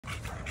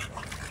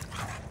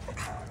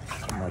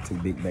two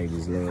big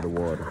babies love the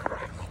water.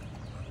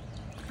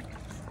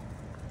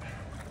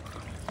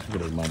 Look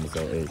at his mama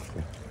so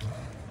extra.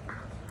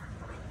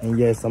 And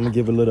yes, I'm gonna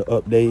give a little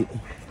update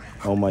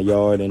on my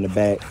yard in the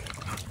back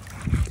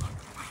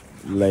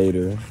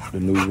later. The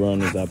new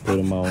runners, I put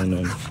them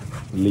on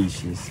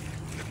leashes.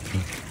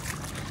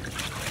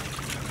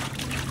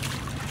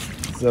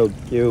 So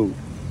cute.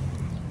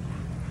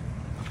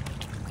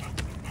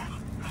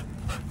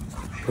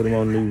 Put them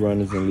on new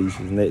runners and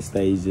leashes. Next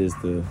stage is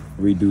to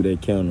redo their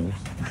kennels.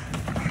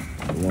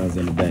 The ones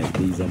in the back.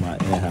 These are my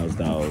in-house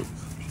dogs.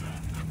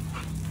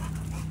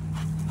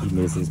 He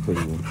misses his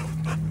pretty one.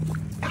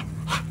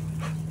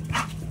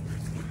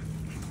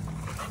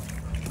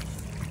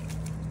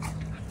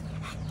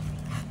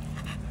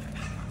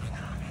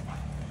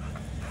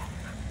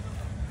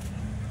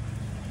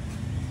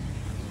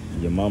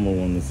 Your mama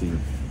want to see.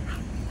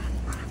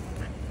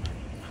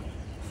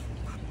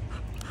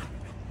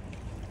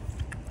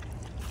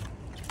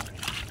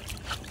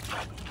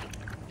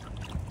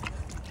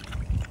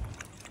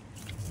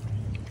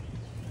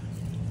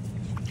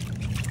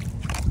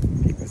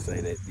 People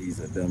say that these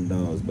are dumb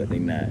dogs, but they're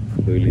not.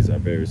 Bullies are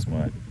very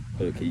smart.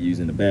 Look, he's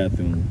using the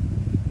bathroom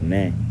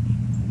now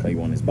because he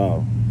want his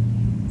ball.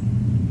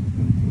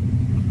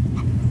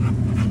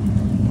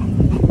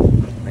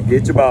 Now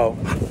get your ball.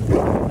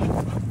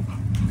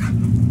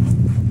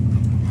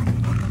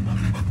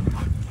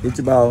 Get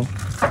your ball.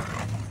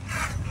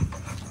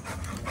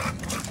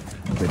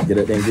 Let's get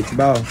up there and get your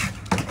ball.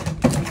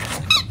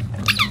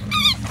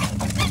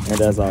 And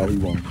that's all he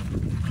wants.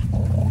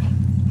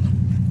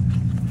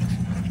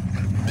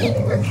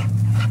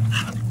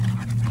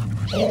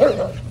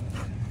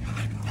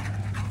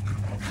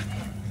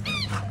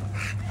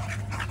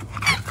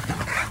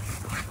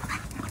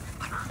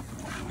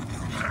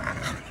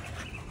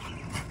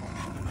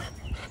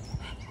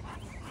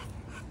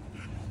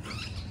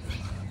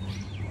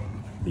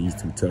 These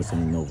two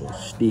tussling over a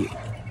stick.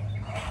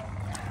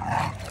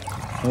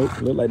 Oh,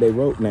 look like they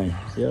rope now.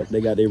 Yep, they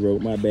got their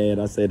rope. My bad.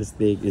 I said a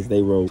stick is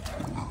they rope.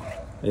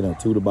 They done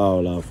threw the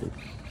ball off it.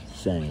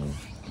 Shame.